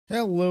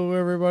Hello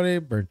everybody,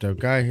 Burnt Out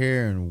Guy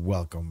here and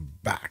welcome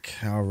back.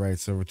 Alright,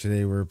 so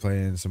today we're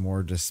playing some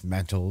more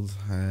Dismantled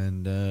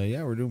and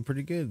yeah, we're doing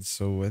pretty good.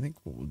 So I think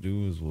what we'll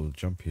do is we'll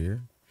jump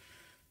here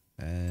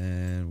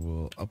and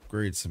we'll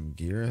upgrade some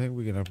gear. I think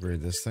we can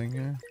upgrade this thing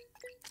here,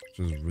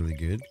 which is really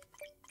good.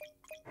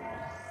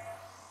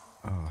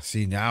 Oh,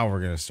 see, now we're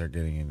going to start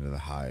getting into the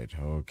hide.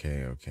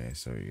 Okay,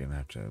 so you're going to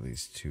have to at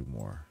least 2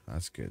 more.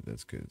 That's good,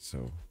 that's good.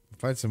 So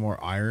find some more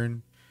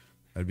iron.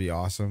 That'd be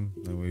awesome.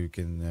 Then we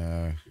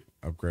can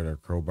upgrade our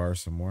crowbar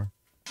some more.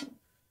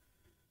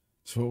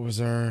 So what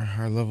was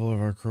our level of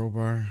our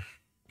crowbar?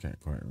 Can't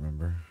quite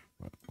remember.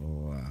 But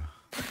we'll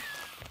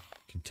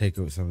can take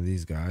out some of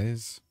these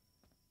guys.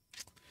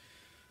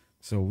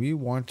 So we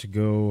want to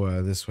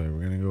go this way.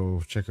 We're gonna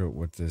go check out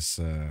what this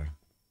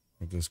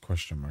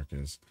question mark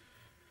is.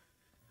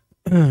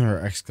 Or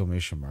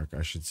exclamation mark,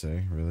 I should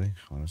say, really,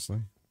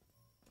 honestly.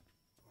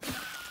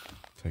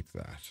 Take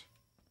that.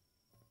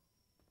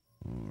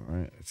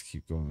 Alright, let's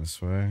keep going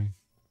this way.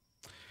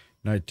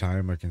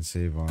 Nighttime, I can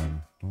save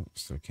on... Oh,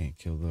 still can't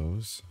kill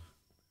those.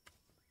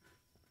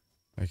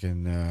 I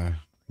can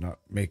not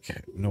make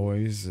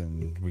noise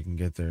and we can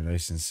get there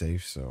nice and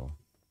safe, so...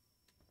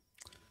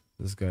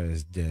 This guy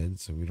is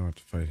dead, so we don't have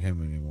to fight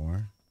him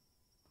anymore.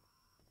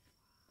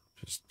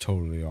 Just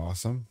totally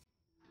awesome.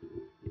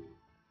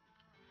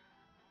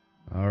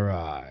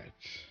 Alright.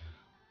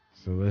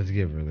 So let's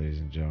give her, ladies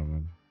and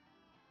gentlemen.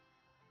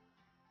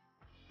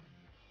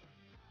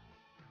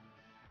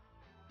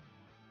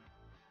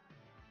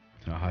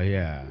 Oh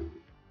yeah,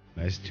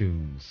 nice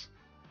tunes.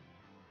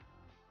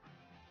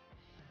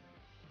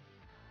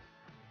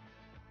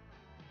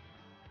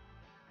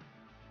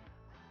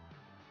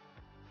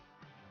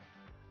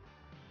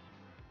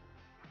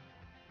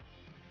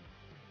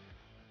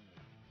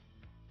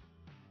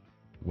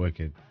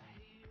 Wicked.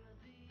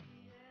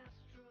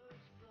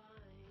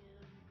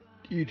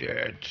 Eat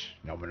it.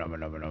 Nom nom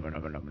nom nom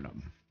nom nom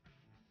nom.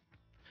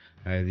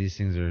 These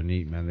things are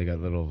neat, man. They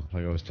got little,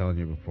 like I was telling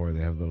you before,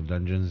 they have little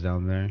dungeons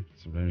down there.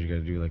 Sometimes you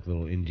gotta do like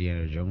little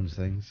Indiana Jones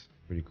things.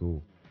 Pretty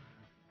cool.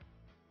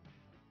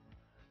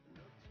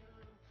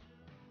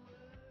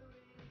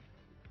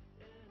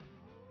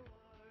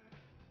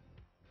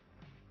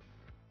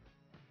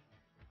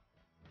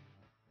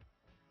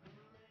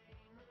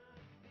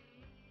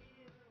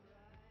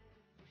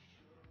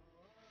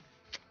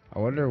 I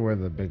wonder where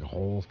the big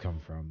holes come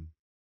from.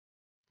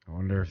 I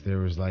wonder if there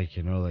was like,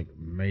 you know, like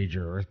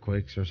major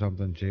earthquakes or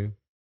something too.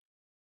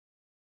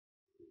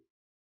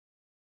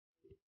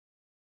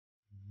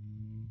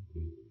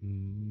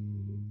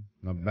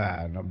 Not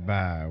bad, not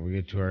bad. We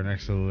get to our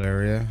next little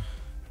area.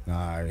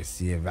 Nice,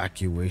 the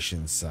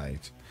evacuation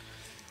site.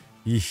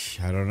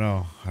 Yeesh, I don't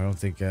know. I don't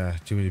think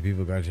too many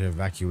people got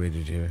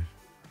evacuated here.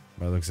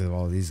 By the looks of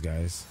all these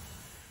guys.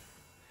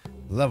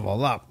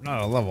 Level up,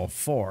 not a level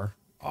 4.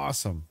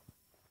 Awesome.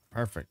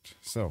 Perfect.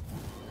 So,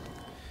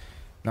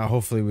 now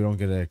hopefully we don't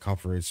get a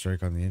copyright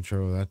strike on the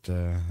intro of that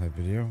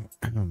video.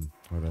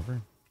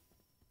 Whatever.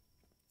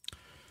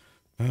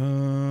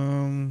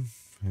 And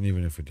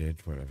even if we did,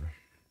 whatever.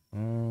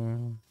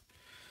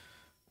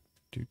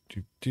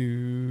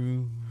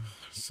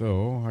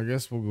 So I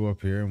guess we'll go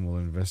up here and we'll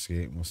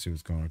investigate and we'll see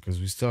what's going on because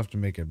we still have to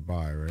make it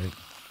by, right?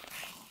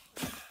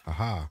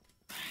 Aha,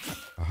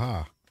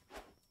 aha,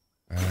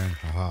 and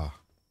aha.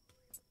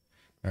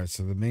 All right,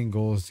 so the main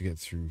goal is to get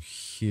through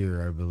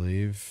here, I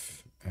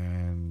believe,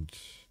 and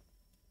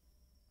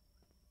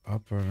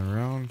up and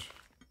around.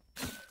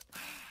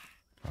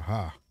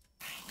 Aha.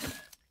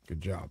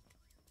 Good job.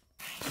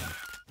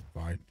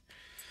 Fine.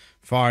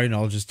 Fine,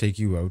 I'll just take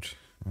you out.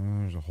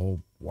 There's a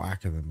whole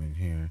whack of them in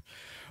here.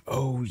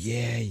 Oh,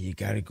 yeah, you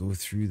gotta go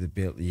through the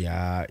bit.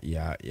 Yeah.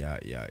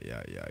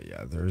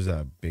 There's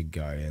a big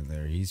guy in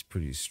there. He's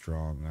pretty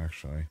strong,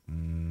 actually.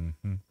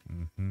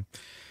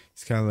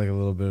 It's kind of like a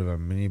little bit of a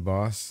mini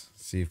boss.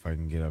 Let's see if I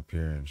can get up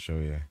here and show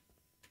you.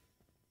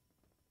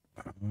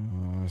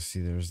 See,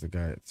 there's the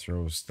guy that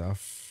throws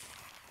stuff.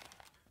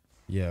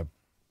 Yeah,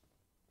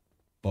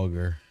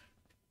 bugger.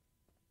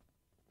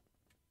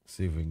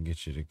 See if we can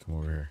get you to come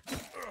over here.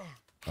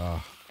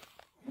 Oh,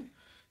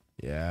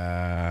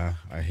 yeah,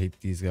 I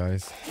hate these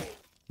guys.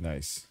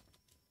 Nice.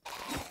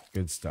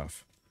 Good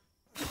stuff.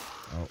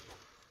 Oh,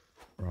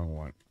 wrong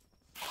one.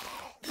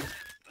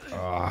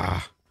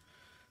 Ah,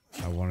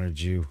 I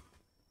wanted you.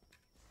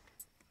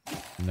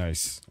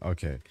 Nice.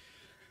 Okay.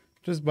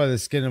 Just by the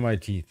skin of my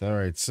teeth. All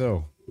right,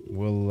 so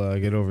we'll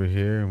get over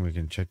here and we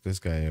can check this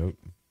guy out.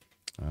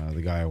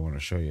 The guy I want to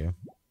show you.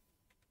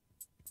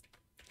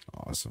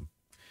 Awesome.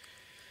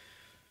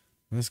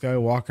 This guy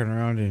walking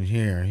around in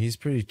here, he's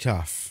pretty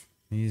tough.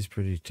 He's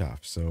pretty tough.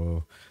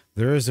 So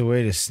there is a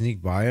way to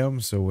sneak by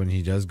him. So when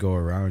he does go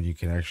around, you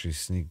can actually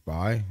sneak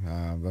by.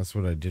 That's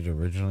what I did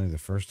originally the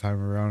first time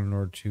around in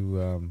order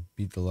to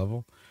beat the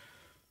level.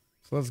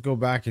 So let's go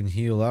back and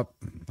heal up.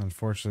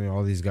 Unfortunately,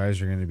 all these guys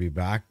are going to be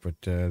back,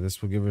 but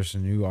this will give us a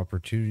new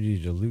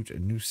opportunity to loot a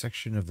new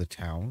section of the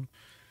town.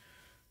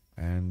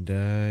 And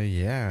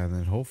yeah, and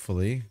then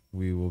hopefully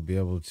we will be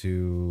able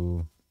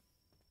to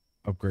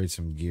upgrade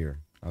some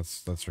gear.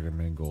 That's our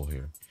main goal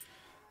here.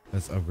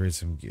 Let's upgrade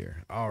some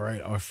gear. All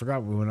right. Oh, I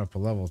forgot we went up a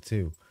level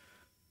too.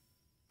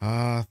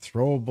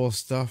 Throwable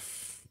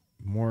stuff,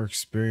 more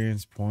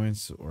experience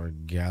points, or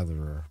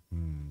gatherer.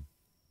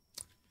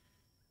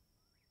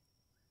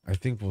 I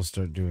think we'll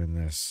start doing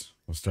this.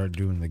 We'll start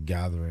doing the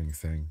gathering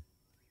thing,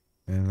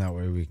 and that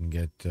way we can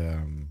get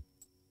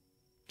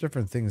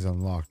different things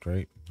unlocked,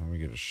 right? Let me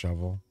get a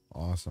shovel.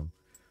 Awesome.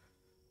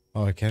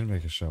 Oh, I can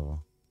make a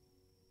shovel.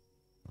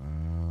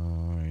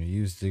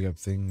 Use dig up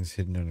things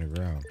hidden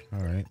underground. All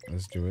right,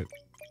 let's do it.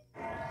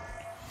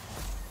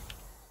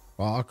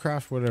 Well, I'll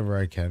craft whatever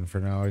I can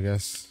for now, I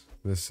guess.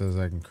 This says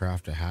I can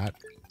craft a hat,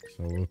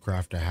 so we'll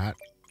craft a hat.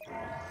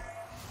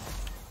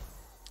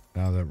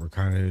 Now that we're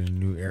kind of in a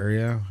new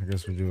area, I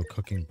guess we'll do a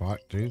cooking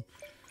pot too.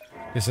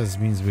 I guess that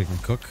means we can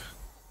cook.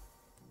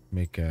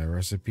 Make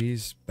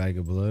recipes. Bag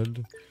of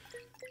blood.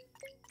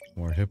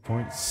 More hit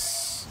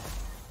points.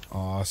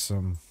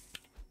 Awesome.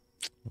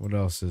 What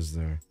else is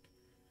there?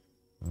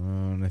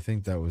 And I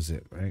think that was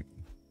it, right?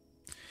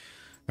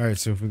 Alright,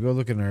 so if we go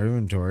look in our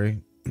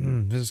inventory,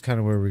 this is kind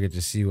of where we get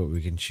to see what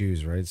we can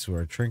choose, right? So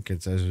our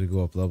trinkets, as we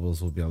go up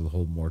levels, we'll be able to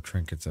hold more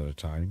trinkets at a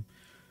time.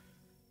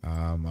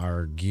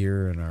 Our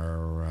gear and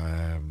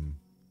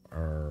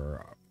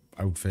our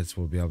outfits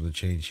will be able to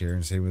change here,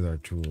 and same with our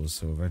tools.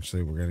 So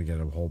eventually we're going to get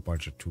a whole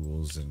bunch of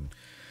tools, and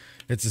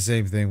it's the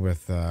same thing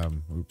with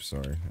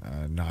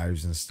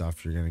knives and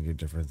stuff. You're going to get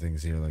different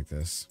things here like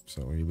this,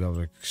 so you'll be able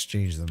to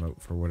exchange them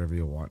out for whatever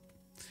you want.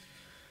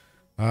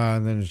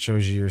 And then it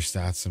shows you your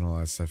stats and all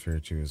that stuff here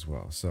too as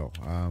well. So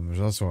there's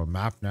also a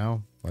map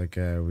now, like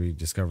we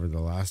discovered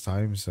the last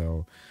time.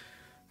 So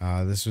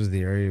this was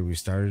the area we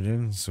started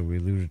in, so we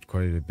looted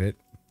quite a bit.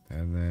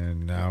 And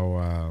then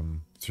now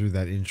through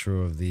that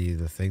intro of the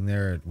thing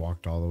there, it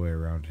walked all the way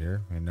around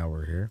here, and now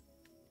we're here.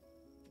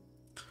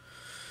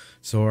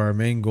 So our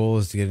main goal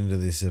is to get into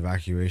this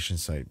evacuation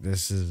site.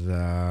 This is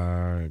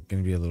going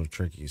to be a little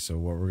tricky. So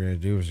what we're going to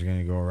do is we're going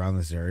to go around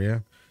this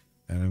area,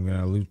 and I'm going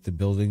to loot the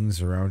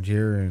buildings around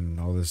here and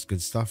all this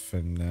good stuff,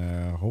 and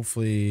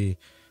hopefully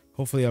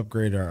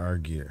upgrade our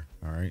gear.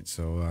 All right,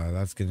 so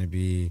that's going to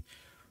be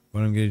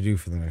what I'm going to do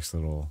for the next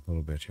little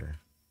bit here.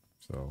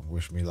 So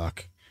wish me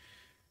luck.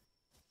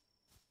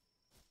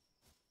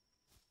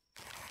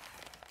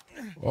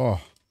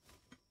 Oh.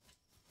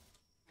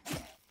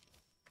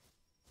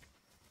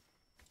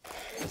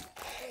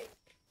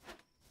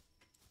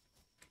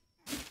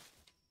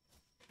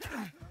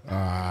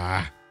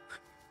 Ah.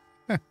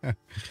 I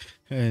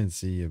didn't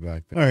see you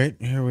back there. All right,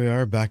 here we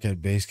are back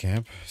at base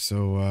camp.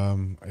 So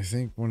I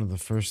think one of the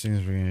first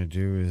things we're going to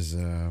do is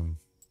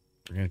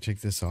we're going to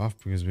take this off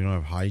because we don't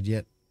have hide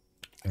yet.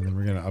 And then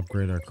we're going to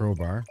upgrade our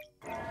crowbar.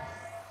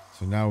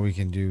 So now we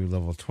can do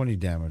level 20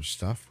 damage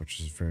stuff, which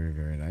is very,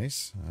 very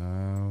nice.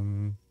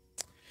 Not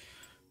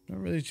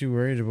really too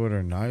worried about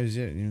our knives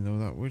yet, even though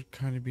that would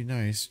kind of be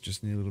nice.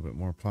 Just need a little bit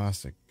more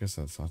plastic. Guess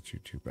that's not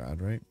too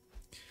bad, right?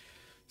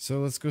 So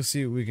let's go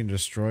see what we can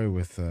destroy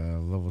with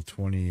level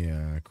 20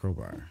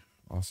 crowbar.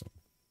 Awesome.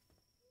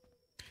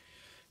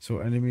 So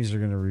enemies are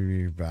going to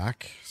be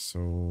back.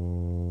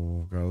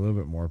 So got a little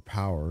bit more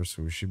power.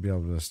 So we should be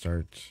able to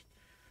start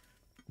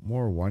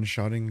more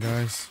one-shotting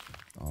guys.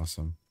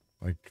 Awesome.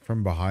 Like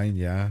from behind,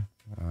 yeah.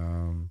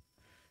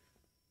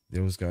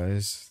 Those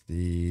guys.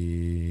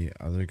 The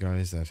other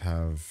guys that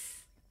have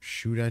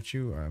shoot at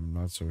you, I'm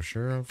not so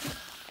sure of.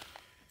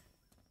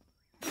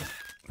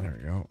 There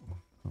we go.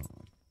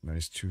 Oh,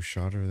 nice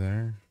two-shotter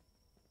there.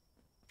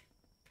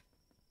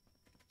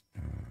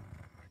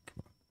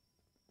 Come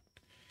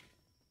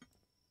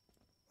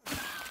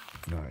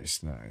on.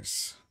 Nice,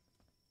 nice.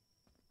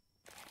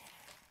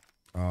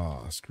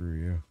 Oh, screw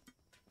you.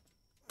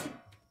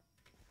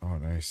 Oh,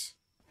 nice.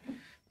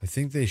 I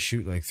think they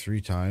shoot like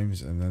 3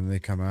 times and then they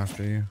come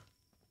after you.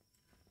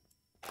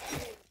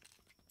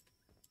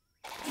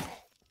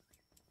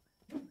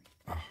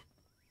 Oh.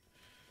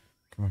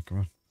 Come on, come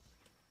on.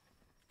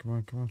 Come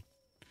on, come on.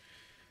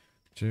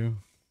 2.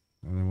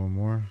 And then 1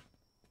 more.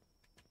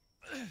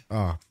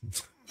 Ah.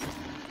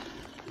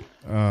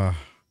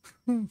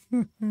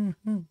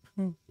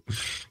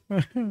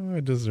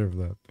 I deserve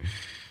that.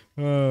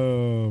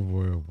 Oh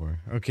boy, oh boy.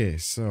 Okay,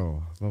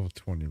 so level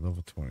 20,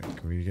 level 20.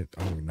 Can we get,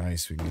 oh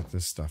nice, we can get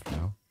this stuff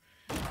now.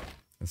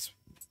 Let's,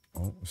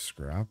 oh,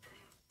 scrap.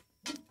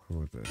 What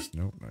about this?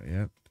 Nope, not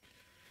yet.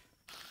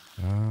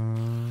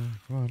 Come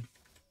on.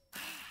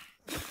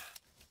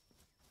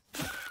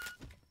 Come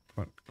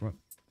on, come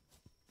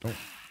on.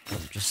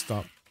 Don't just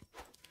stop.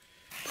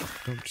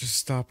 Don't just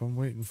stop, I'm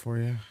waiting for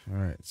you.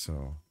 Alright,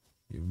 so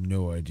you have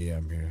no idea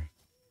I'm here.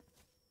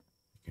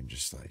 You can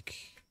just like...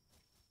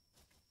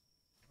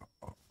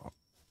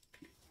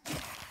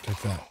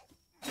 Take that.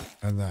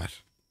 And that.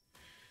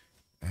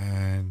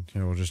 And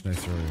here, we'll just knife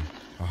through you.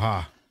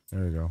 Aha!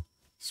 There we go.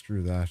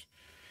 Screw that.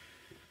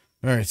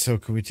 Alright, so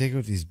can we take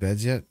out these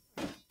beds yet?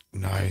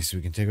 Nice,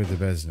 we can take out the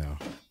beds now.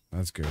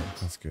 That's good,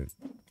 that's good.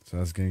 So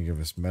that's going to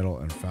give us metal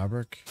and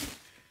fabric.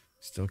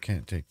 Still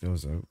can't take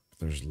those out.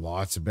 There's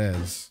lots of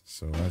beds,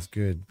 so that's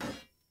good.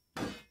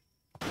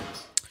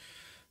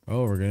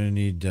 Oh, we're gonna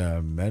need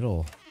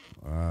metal.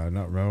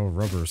 Not metal,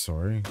 rubber,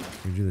 sorry.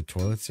 Can we do the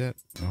toilets yet?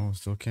 No,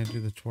 still can't do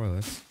the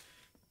toilets.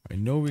 I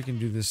know we can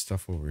do this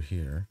stuff over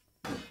here.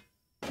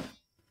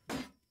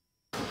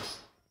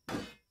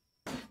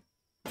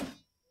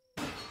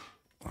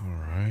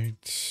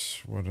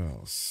 Alright, what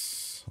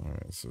else?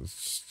 Alright, so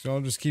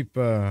I'll just keep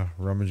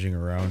rummaging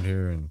around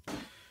here and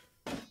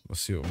we'll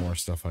see what more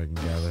stuff I can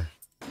gather.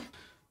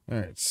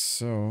 Alright,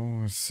 so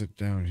let's sit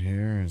down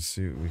here and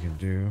see what we can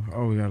do.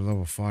 Oh, we got a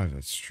level 5.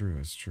 That's true,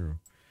 that's true.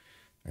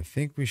 I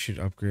think we should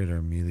upgrade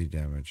our melee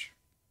damage.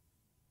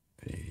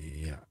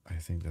 Yeah, I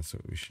think that's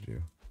what we should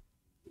do.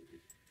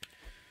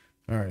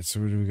 Alright, so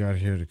what do we got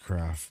here to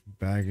craft?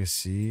 Bag of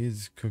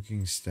seeds,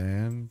 cooking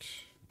stand,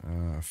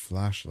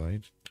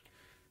 flashlight.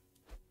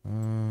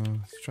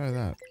 Let's try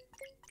that.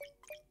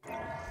 There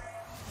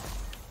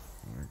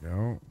we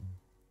go.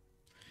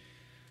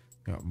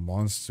 Got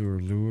monster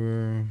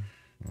lure.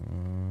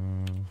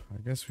 I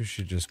guess we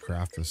should just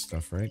craft this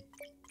stuff, right?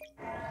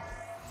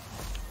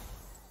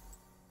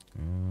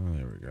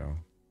 There we go.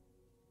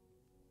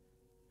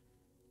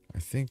 I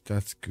think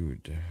that's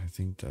good. I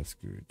think that's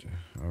good.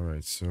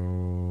 Alright,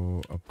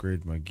 so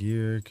upgrade my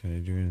gear. Can I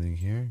do anything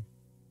here?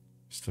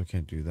 Still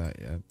can't do that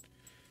yet.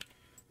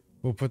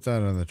 We'll put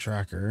that on the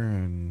tracker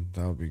and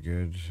that'll be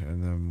good.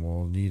 And then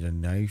we'll need a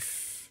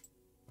knife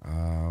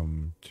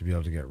to be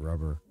able to get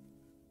rubber.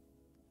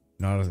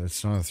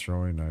 It's not a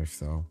throwing knife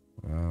though.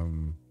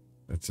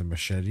 It's a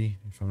machete,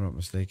 if I'm not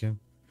mistaken.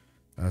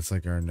 That's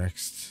like our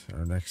next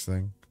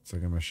thing. It's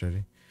like a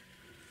machete.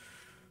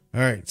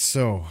 Alright,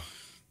 so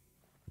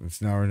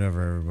it's now or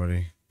never,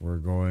 everybody. We're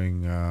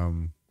going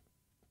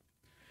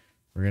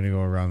we're gonna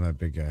go around that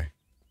big guy.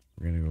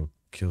 We're gonna go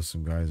kill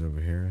some guys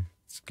over here.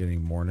 It's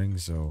getting morning,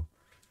 so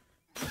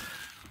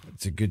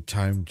it's a good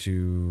time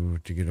to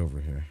get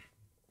over here.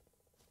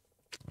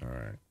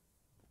 Alright.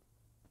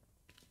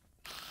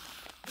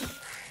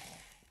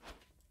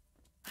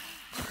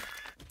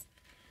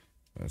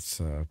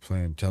 Let's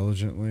play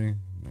intelligently.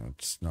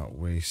 Let's not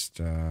waste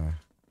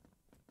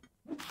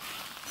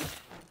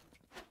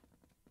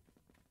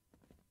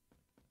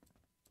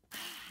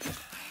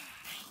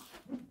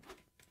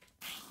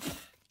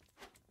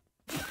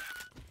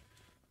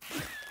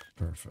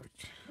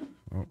perfect.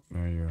 Oh,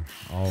 now you're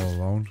all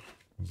alone.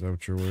 Is that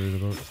what you're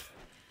worried about?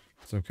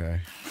 It's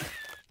okay.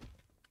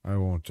 I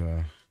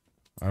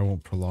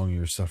won't prolong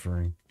your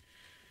suffering.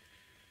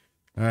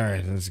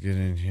 Alright, let's get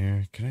in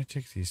here. Can I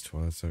take these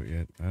toilets out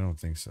yet? I don't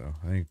think so.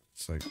 I think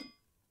it's like...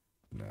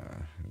 Nah,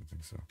 I don't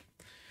think so.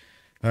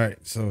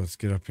 Alright, so let's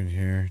get up in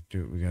here.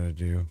 Do what we gotta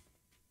do.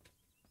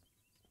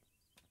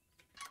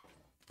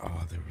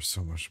 Oh, there was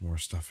so much more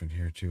stuff in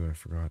here too. I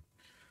forgot.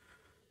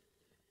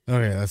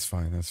 Okay, that's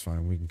fine. That's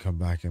fine. We can come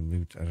back and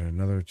loot at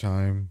another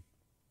time.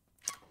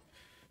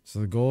 So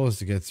the goal is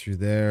to get through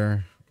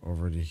there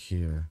over to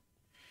here.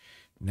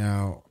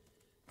 Now,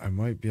 I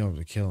might be able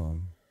to kill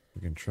him. We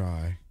can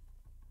try.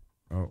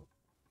 Oh,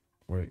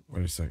 wait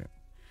a second.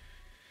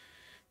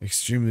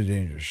 Extremely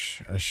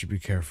dangerous. I should be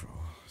careful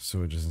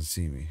so it doesn't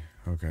see me.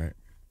 Okay.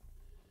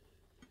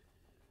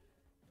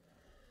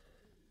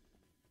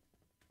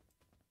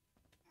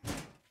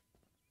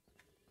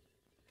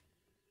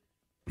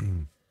 I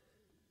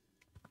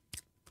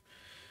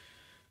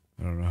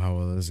don't know how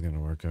well this is going to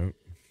work out.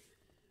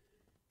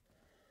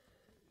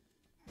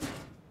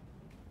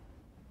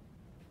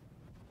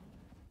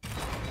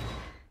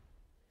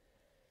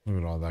 Look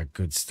at all that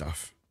good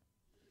stuff.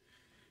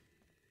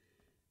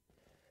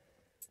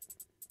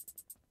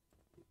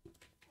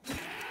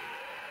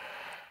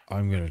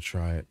 I'm going to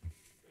try it.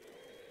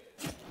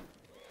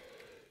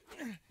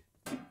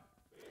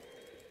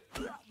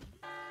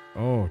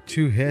 Oh,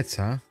 2 hits,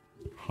 huh?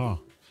 Huh.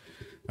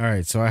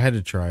 Alright, so I had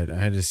to try it. I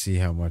had to see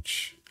how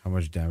much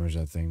damage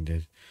that thing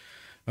did.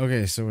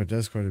 Okay, so it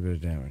does quite a bit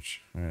of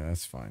damage. Alright,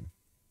 that's fine.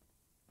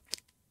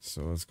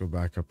 So let's go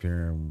back up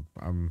here, and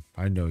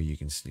I know you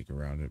can sneak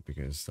around it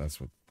because that's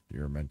what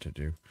you're meant to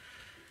do.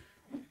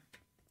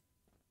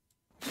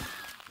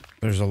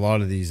 There's a lot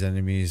of these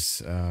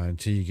enemies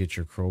until you get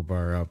your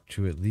crowbar up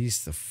to at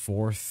least the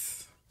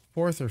fourth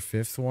or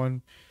fifth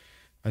one.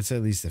 I'd say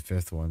at least the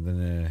 5th one.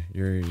 Then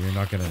you're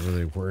not gonna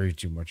really worry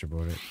too much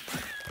about it.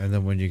 And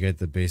then when you get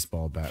the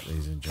baseball bat,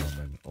 ladies and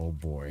gentlemen, oh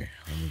boy,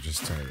 let me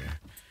just tell you,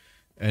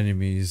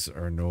 enemies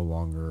are no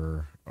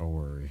longer a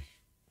worry.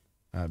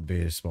 That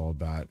baseball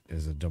bat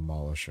is a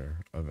demolisher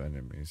of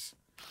enemies.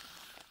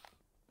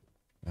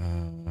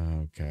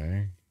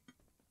 Okay.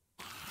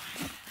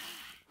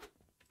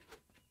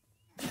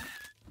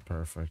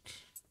 Perfect.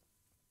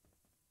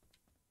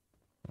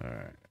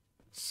 Alright.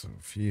 So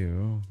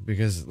few.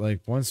 Because,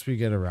 like, once we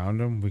get around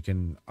them, we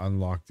can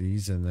unlock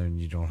these and then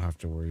you don't have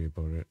to worry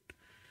about it.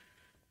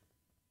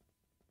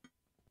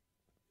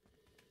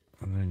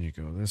 And then you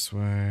go this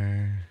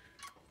way.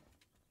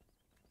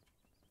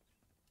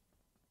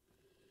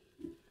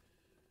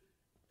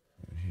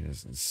 He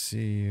doesn't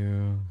see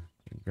you.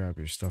 You grab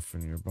your stuff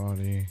in your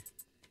body.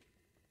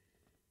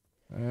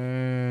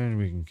 And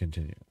we can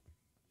continue.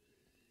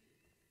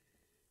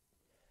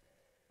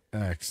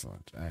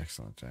 Excellent,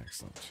 excellent,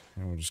 excellent.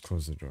 And we'll just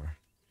close the door.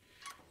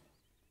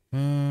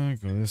 Go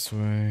this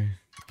way,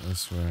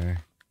 this way.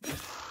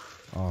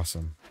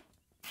 Awesome.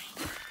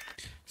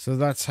 So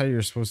that's how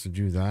you're supposed to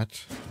do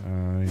that.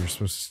 You're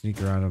supposed to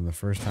sneak around them the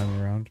first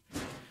time around.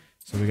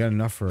 So we got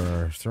enough for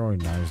our throwing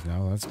knives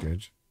now. That's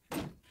good.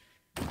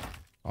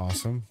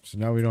 Awesome. So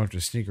now we don't have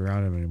to sneak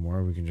around them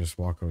anymore. We can just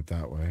walk out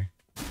that way.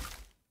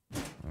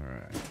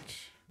 Alright.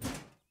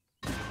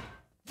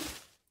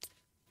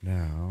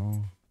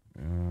 Now,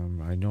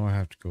 I know I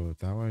have to go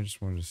that way. I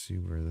just wanted to see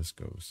where this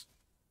goes.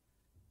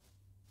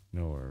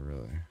 Nowhere,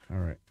 really.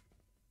 Alright.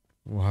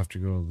 We'll have to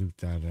go loot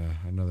that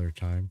another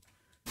time.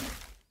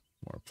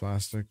 More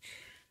plastic.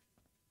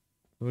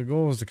 So the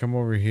goal is to come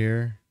over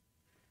here.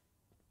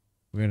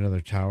 We got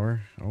another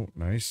tower. Oh,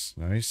 nice,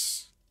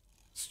 nice.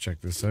 Let's check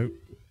this out.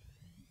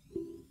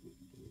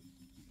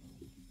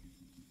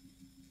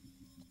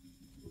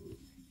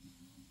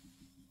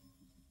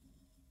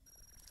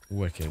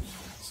 Wicked.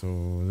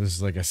 So this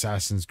is like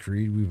Assassin's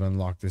Creed. We've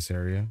unlocked this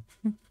area.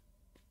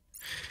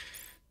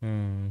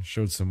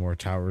 Showed some more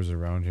towers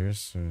around here,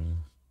 so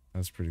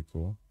that's pretty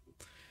cool.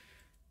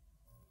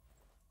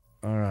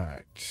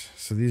 Alright,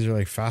 so these are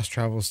like fast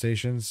travel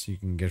stations. You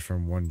can get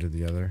from one to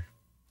the other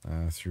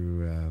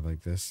through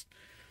like this.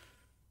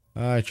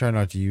 I try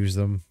not to use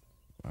them,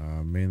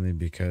 mainly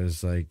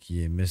because like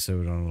you miss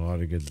out on a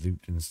lot of good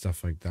loot and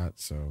stuff like that.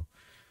 So,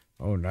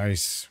 oh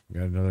nice, we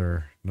got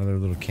another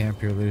little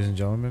camp here, ladies and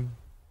gentlemen.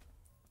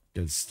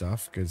 Good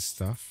stuff, good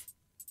stuff.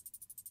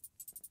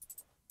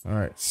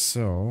 Alright,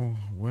 so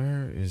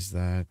where is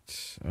that?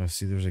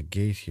 See, there's a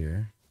gate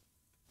here.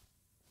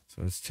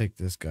 So let's take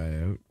this guy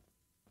out.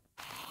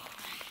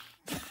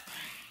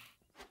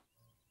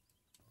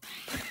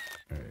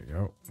 There you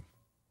go.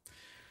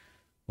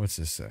 What's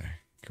this say?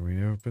 Can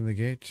we open the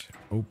gate?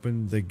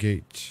 Open the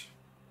gate.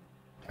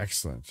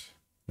 Excellent.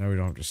 Now we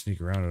don't have to sneak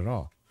around at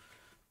all.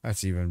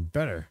 That's even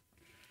better.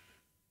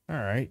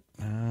 Alright.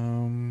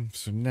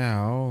 So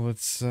now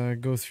let's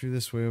go through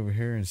this way over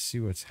here and see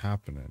what's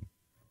happening.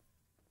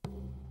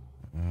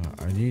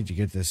 I need to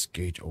get this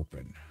gate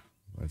open.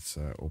 Let's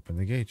open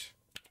the gate.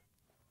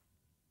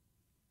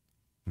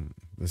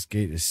 This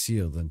gate is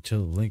sealed until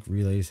link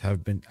relays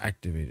have been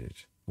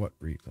activated. What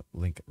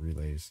link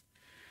relays?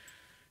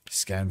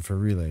 Scan for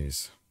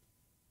relays.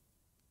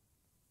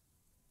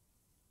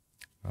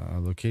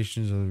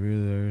 Locations of the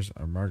relays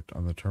are marked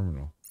on the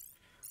terminal.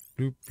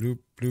 Bloop, bloop,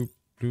 bloop,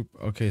 bloop.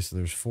 Okay, so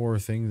there's 4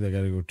 things I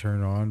gotta go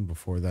turn on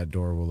before that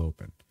door will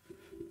open.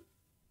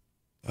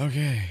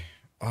 Okay,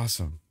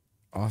 awesome.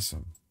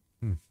 Awesome.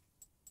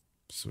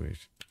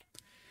 Sweet.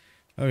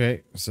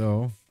 Okay,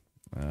 so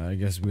I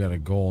guess we got a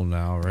goal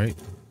now, right?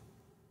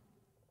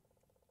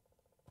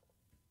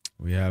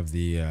 We have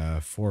the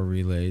 4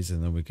 relays,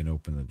 and then we can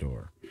open the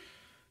door.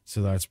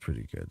 So that's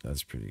pretty good.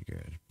 That's pretty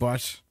good.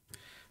 But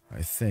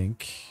I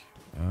think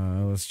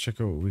let's check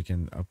out what we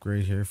can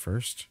upgrade here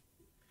first.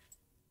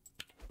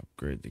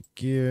 Upgrade the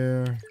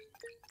gear.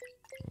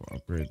 We'll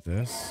upgrade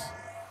this.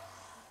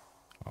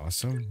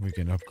 Awesome. We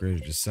can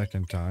upgrade it a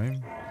second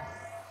time.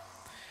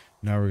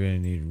 Now we're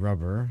going to need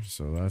rubber,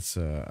 so that's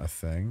a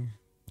thing.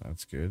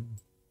 That's good.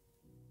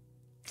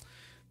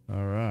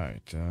 All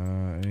right.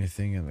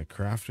 Anything in the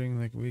crafting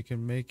that we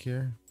can make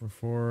here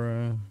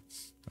before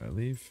I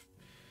leave?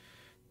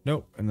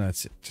 Nope, and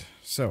that's it.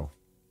 So,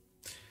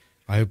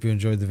 I hope you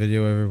enjoyed the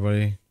video,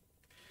 everybody.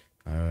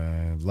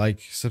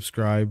 Like,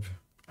 subscribe,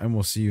 and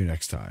we'll see you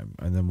next time.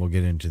 And then we'll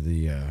get into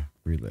the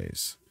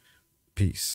relays. Peace.